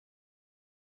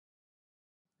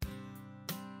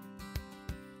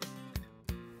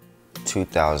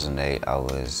2008, I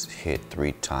was hit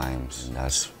 3 times. And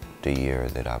that's the year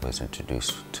that I was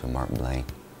introduced to Blane.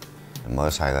 The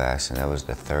motorcycle accident, that was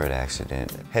the 3rd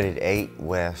accident. Headed 8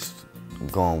 west,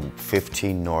 going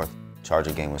 15 north.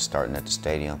 Charger game was starting at the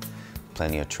stadium.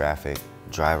 Plenty of traffic.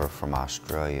 Driver from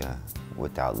Australia,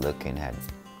 without looking, had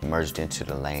merged into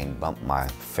the lane, bumped my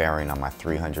fairing on my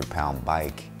 300-pound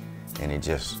bike, and it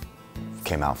just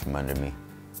came out from under me,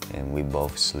 and we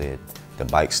both slid. The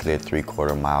bike slid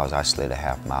 3/4 miles, I slid a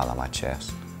half mile on my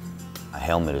chest. My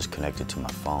helmet is connected to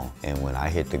my phone, and when I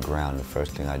hit the ground, the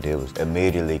first thing I did was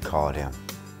immediately called him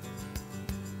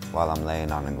while I'm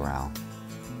laying on the ground.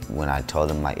 When I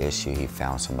told him my issue, he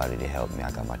found somebody to help me.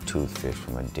 I got my tooth fixed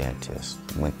from a dentist,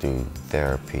 went through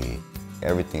therapy.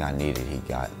 Everything I needed, he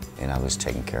got, and I was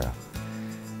taken care of.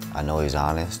 I know he's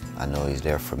honest. I know he's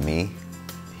there for me.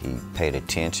 He paid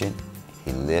attention,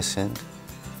 he listened,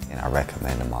 and I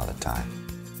recommend him all the time.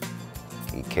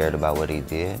 He cared about what he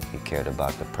did. He cared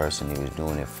about the person he was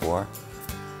doing it for,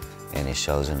 and it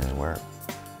shows in his work.